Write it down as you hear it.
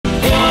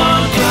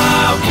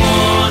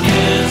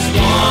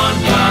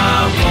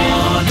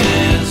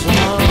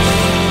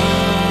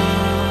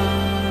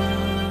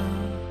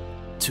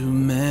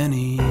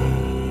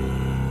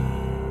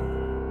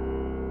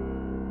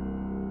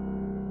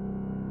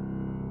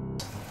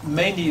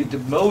mainly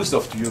most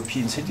of the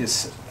European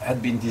cities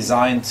had been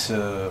designed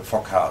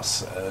for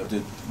cars.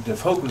 The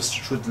focus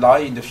should lie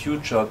in the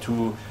future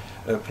to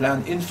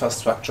plan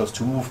infrastructures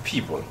to move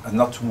people and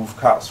not to move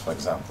cars, for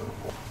example.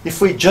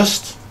 If we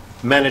just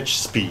manage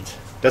speed,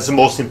 that's the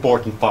most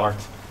important part.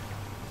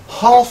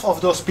 Half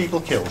of those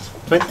people killed,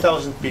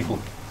 20,000 people,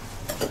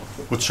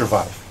 would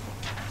survive.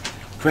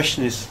 The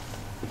question is,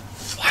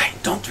 why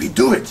don't we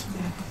do it?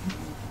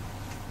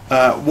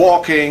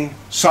 Walking,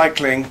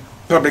 cycling,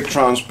 public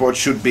transport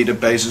should be the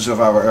basis of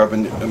our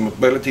urban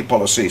mobility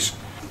policies.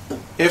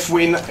 If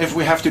we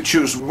have to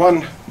choose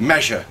one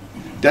measure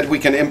that we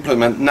can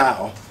implement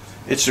now,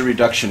 it's a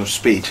reduction of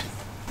speed.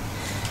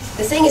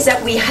 The thing is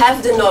that we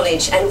have the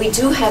knowledge and we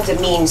do have the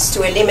means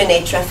to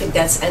eliminate traffic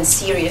deaths and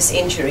serious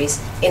injuries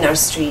in our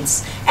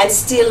streets, and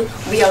still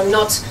we are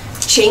not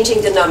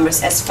changing the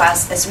numbers as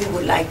fast as we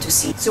would like to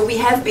see. So we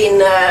have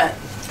been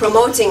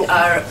promoting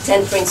our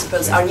 10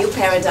 principles, our new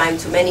paradigm,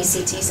 to many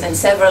cities, and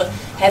several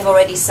have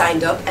already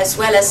signed up, as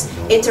well as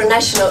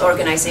international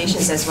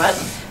organizations as well,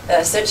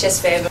 such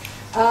as Fidyova.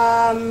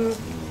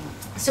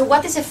 So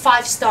what is a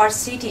five-star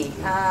city?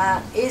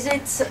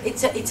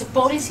 It's a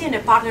policy and a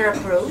partner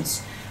approach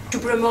to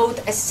promote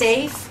a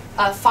safe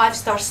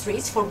five-star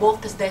streets for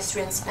both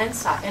pedestrians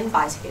and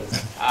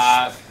bicyclists.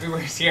 We were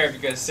here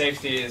because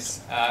safety is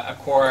a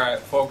core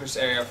focus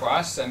area for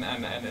us and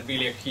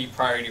really a key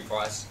priority for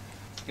us.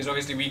 Because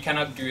obviously we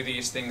cannot do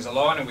these things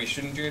alone, and we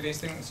shouldn't do these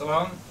things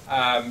alone.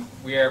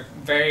 We are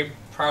very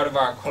proud of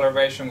our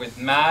collaboration with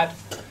MAD,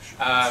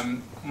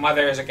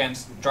 Mothers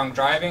Against Drunk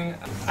Driving.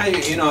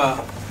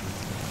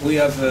 We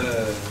have,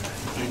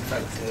 in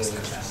fact,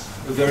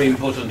 a very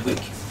important week,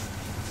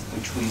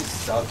 which we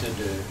started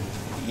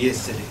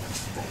yesterday.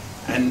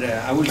 And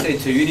I would say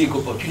it's a unique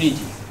opportunity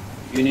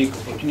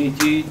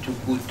to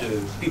put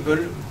people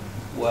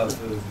who have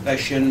a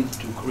passion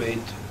to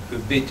create a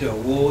better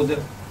world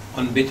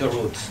on better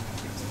roads.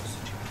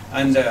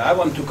 And I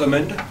want to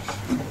commend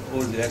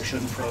all the action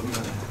from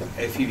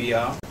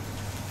FIVR,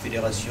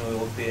 Fédération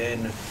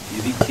Européenne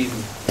des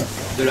Victimes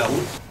de la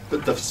Route.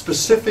 But the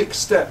specific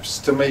steps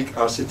to make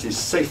our cities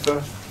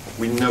safer,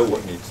 we know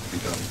what needs to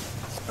be done,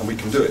 and we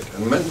can do it.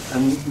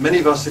 And many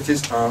of our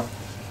cities are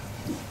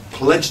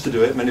pledged to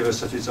do it. Many of our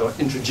cities are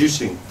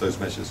introducing those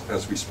measures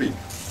as we speak.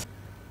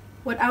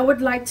 What I would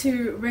like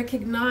to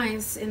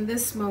recognize in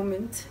this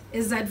moment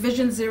is that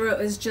Vision Zero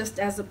is just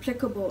as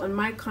applicable on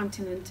my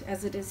continent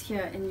as it is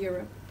here in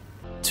Europe.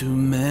 Too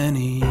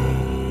many.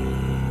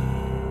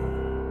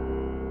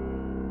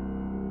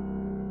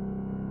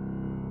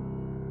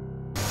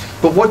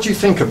 But what do you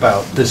think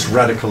about this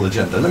radical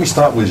agenda? Let me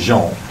start with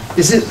Jean.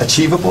 Is it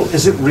achievable?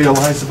 Is it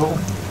realizable?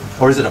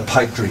 Or is it a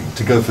pipe dream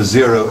to go for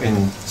zero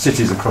in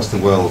cities across the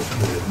world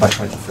by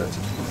 2030?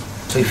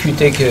 So if you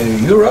take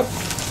Europe,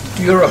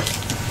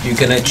 you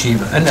can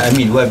achieve, and I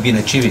mean we have been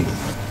achieving,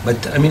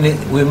 but I mean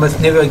we must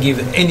never give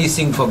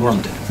anything for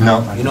granted.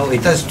 No. You know,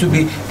 it has to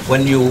be,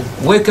 when you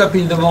wake up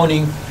in the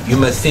morning, you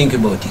must think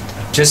about it.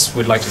 Just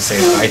would like to say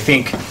that I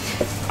think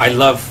I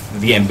love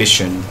the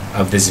ambition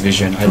of this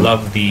vision. I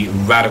love the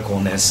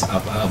radicalness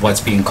of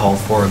what's being called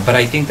for, but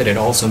I think that it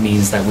also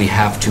means that we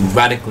have to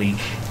radically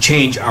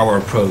change our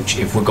approach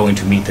if we're going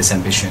to meet this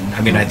ambition.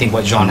 I mean, I think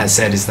what Jean has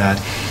said is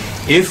that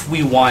if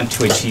we want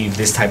to achieve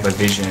this type of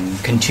vision,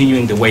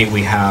 continuing the way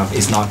we have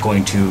is not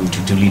going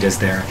to lead us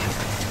there.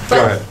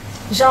 Go ahead.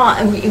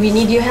 Jean, we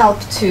need your help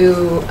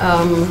to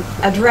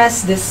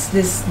address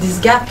this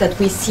gap that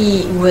we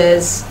see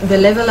with the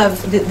level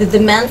of the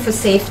demand for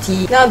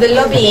safety. Now, the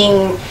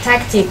lobbying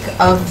tactic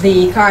of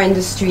the car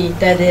industry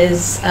that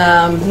is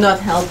not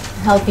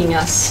helping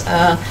us.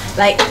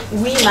 Like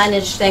we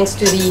managed, thanks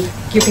to the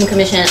European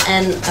Commission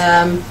and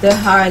the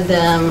hard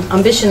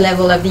ambition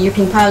level of the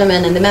European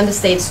Parliament and the Member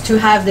States, to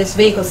have this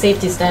vehicle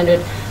safety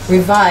standard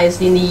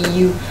revised in the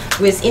EU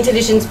with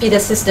intelligent speed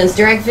assistance,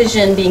 direct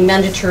vision being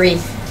mandatory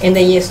in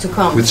the years to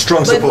come. With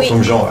strong support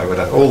from Jean, I would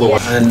add, all the way.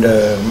 And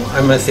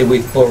I must say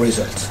with poor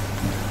results.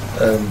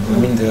 I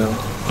mean, the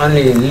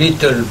only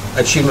little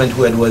achievement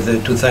we had was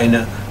to sign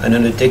an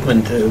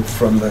undertaking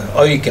from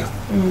Zoleka.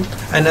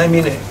 And I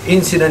mean,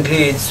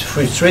 incidentally, it's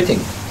frustrating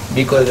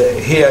because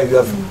here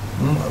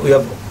we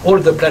have all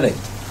the planet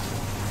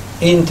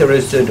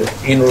interested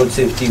in road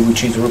safety,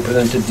 which is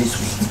represented this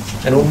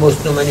week, and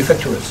almost no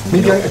manufacturers.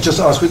 Maybe I just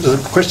ask,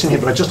 there's a question here,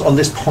 but just on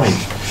this point,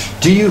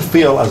 do you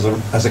feel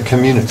as a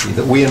community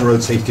that we in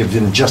road safety have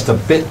been just a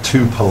bit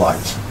too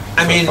polite?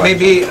 I mean,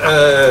 maybe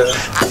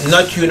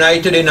not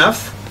united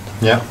enough.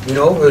 Yeah. You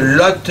know, a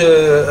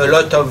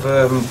lot of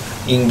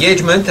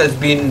engagement has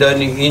been done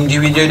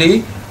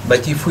individually,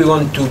 but if we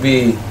want to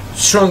be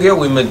stronger,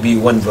 we must be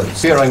one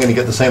voice. Here I'm going to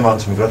get the same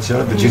answer from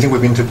Graziella, but do you think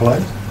we've been too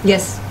polite?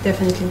 Yes,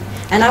 definitely.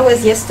 And I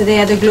was yesterday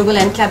at a global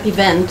NCAP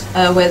event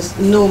where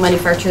no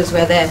manufacturers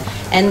were there,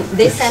 and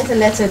they sent a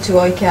letter to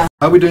Zoleka.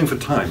 How are we doing for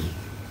time?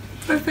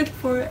 Perfect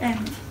for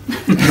end.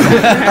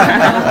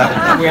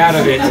 We're out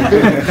of it.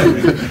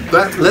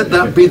 Let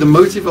that be the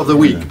motive of the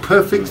week.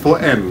 Perfect for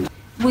M.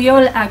 We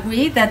all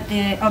agree that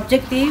the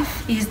objective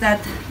is that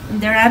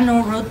there are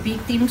no road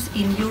victims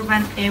in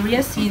urban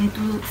areas in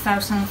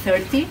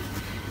 2030.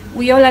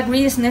 We all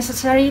agree it's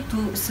necessary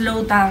to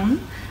slow down,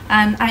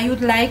 and I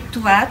would like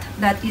to add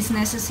that it's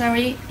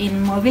necessary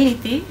in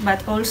mobility,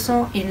 but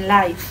also in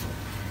life.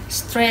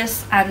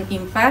 Stress and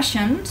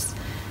impatience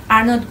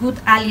are not good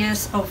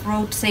allies of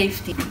road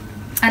safety.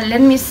 And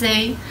let me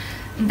say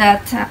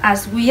that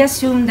as we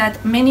assume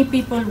that many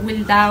people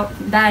will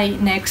die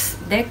next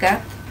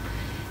decade,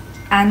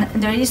 and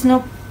there is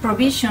no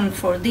provision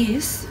for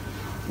this,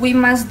 we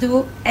must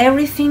do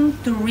everything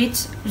to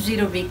reach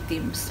zero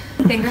victims.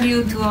 Thank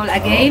you to all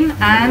again,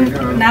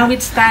 and now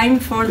it's time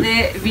for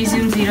the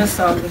Vision Zero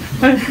song.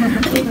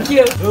 Thank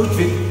you. Road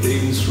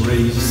victims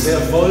raise their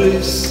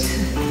voice.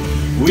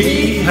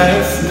 We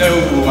have no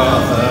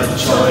other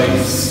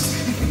choice.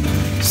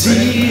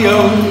 The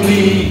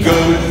only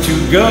goal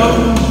to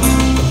go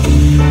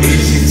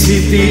is in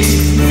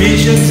cities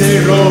Vision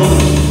Zero.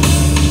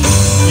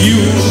 You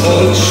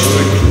all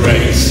should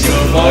raise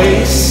your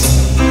voice.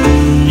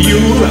 You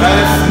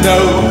have no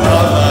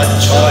other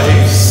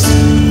choice.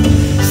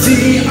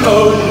 The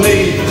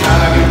only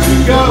target to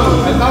go.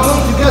 And now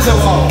all together,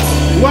 all.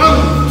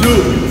 1,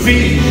 2,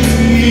 3,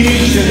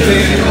 Vision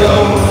Zero.